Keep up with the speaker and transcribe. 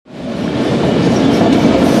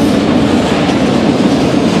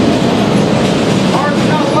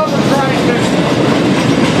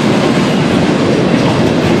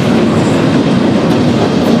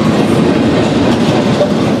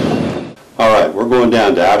right, we're going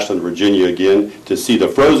down to Ashland, Virginia again to see the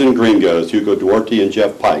Frozen Gringos, Hugo Duarte and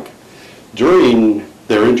Jeff Pike. During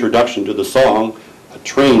their introduction to the song, a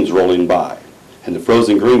train's rolling by, and the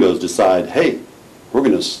Frozen Gringos decide, hey, we're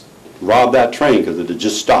going to rob that train because it had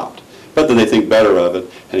just stopped. But then they think better of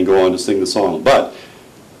it and go on to sing the song. But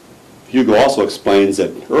Hugo also explains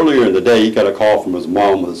that earlier in the day he got a call from his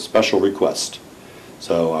mom with a special request.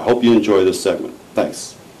 So I hope you enjoy this segment.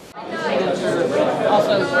 Thanks. I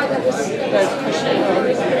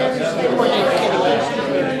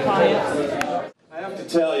have to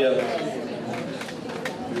tell you,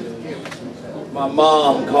 my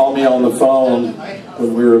mom called me on the phone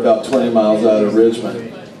when we were about 20 miles out of Richmond.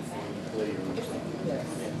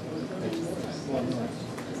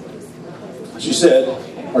 She said,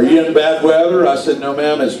 "Are you in bad weather?" I said, "No,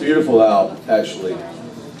 ma'am, it's beautiful out, actually."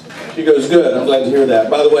 She goes, "Good, I'm glad to hear that.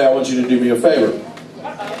 By the way, I want you to do me a favor."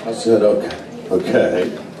 I said,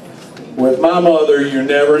 okay. With my mother, you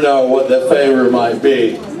never know what the favor might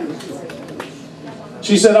be.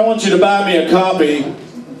 She said, "I want you to buy me a copy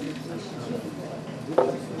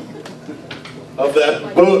of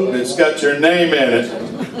that book that's got your name in it.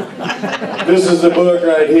 This is the book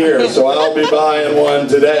right here, so I'll be buying one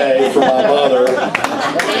today for my mother."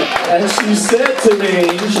 And she said to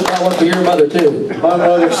me, "You should buy one for your mother too." My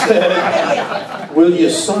mother said, "Will you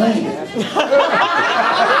sign it?"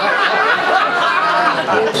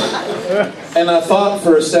 And I thought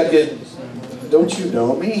for a second, don't you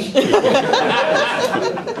know me?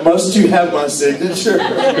 Must you have my signature?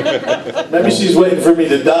 Maybe she's waiting for me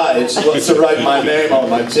to die and she wants to write my name on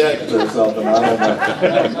my check or something. I don't know.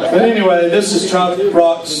 But anyway, this is Trop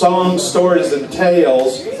Rock Songs, Stories, and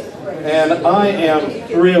Tales. And I am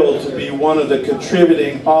thrilled to be one of the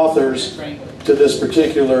contributing authors to this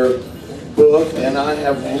particular book. And I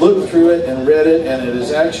have looked through it and read it, and it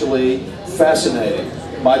is actually fascinating.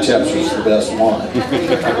 My chapter is the best one.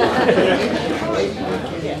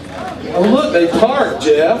 Oh look, they parked,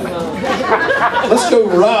 Jeff. Let's go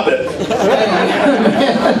rob it.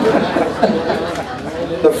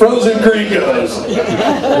 The Frozen Gringos. You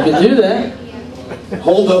can do that.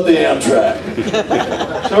 Hold up the Amtrak.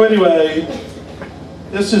 So anyway,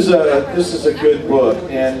 this is a good book,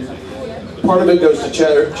 and part of it goes to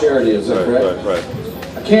charity. Is that correct? Right.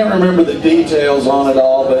 I can't remember the details on it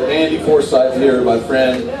all, but Andy Forsyth here, my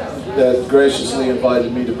friend, that graciously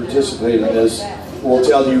invited me to participate in this, will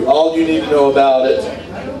tell you all you need to know about it.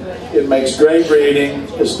 It makes great reading,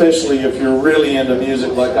 especially if you're really into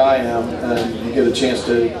music like I am, and you get a chance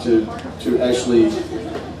to actually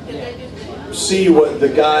see what the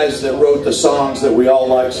guys that wrote the songs that we all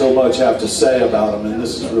like so much have to say about them, and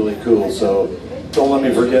this is really cool. So don't let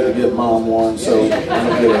me forget to get Mom one, so I'm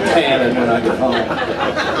going to get a cannon when I get home.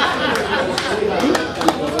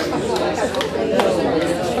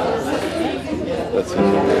 That's it.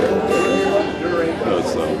 No,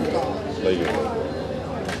 it's later.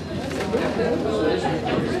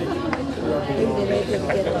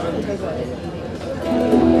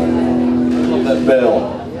 Love that bell,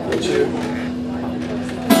 don't you?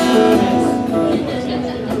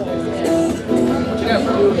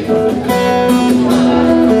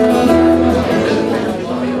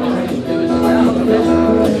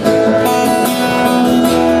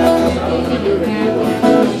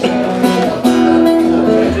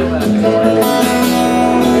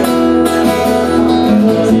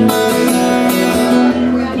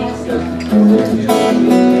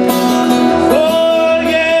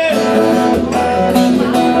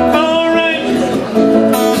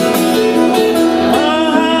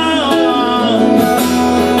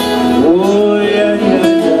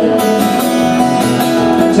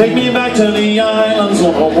 Take me back to the islands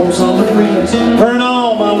on a warm summer breeze. Burn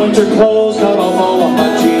all my winter clothes, cut off all of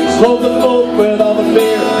my jeans. Load the boat with all the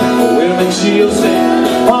beer, the women she'll stand.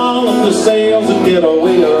 Haul up the sails and get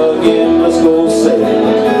away again. Let's go sailing.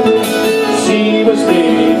 She was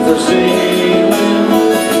made for sailing,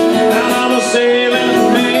 and I'm a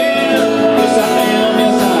sailing man. Yes I am,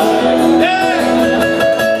 yes I am. Yeah.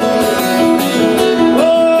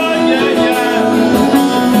 Oh yeah, yeah.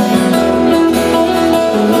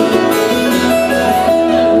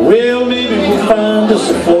 Well, maybe we'll find us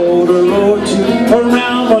a floater or two, a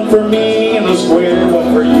round one for me and a square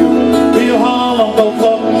one for you. We'll haul them both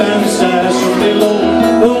up and stash them below.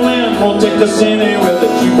 The wind won't take us anywhere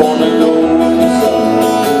that you wanna go. The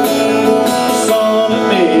song that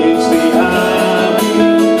makes me happy,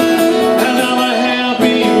 and I'm a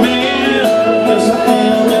happy man. Yes I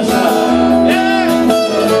am, yes I am. Yeah.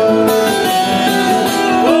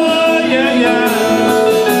 Oh yeah, yeah.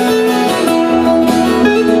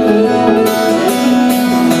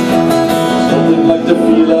 Like the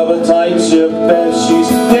feel of a tight ship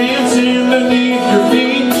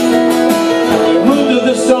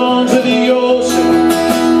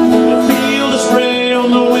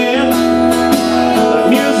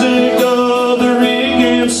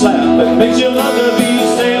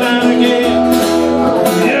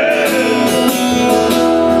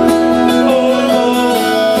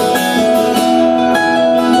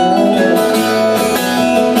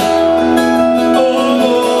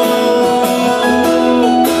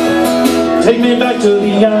Take me back to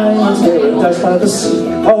the islands, paradise by the sea.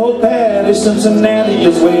 Oh, Patty, Cincinnati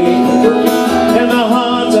is waiting for me. And the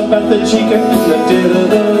hearts up at the Chica in the dead of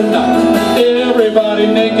the night. Everybody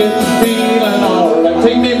naked, feeling alright.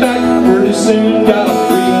 Take me back, pretty soon got a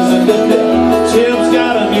freezing to death. Ship's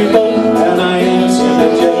got a new boat, and I ain't seen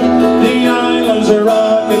it yet. The islands are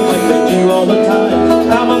rocking like they do all the time.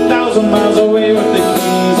 I'm 1,000 miles away with the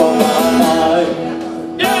keys on my mind.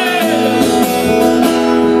 Yeah!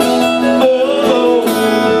 Oh,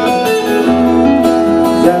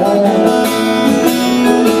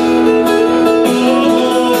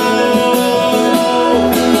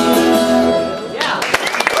 yeah.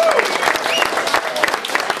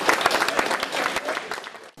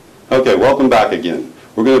 Okay, welcome back again.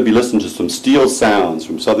 We're going to be listening to some steel sounds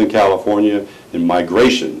from Southern California in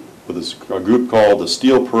Migration with a group called the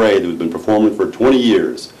Steel Parade that has been performing for 20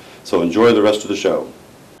 years. So enjoy the rest of the show.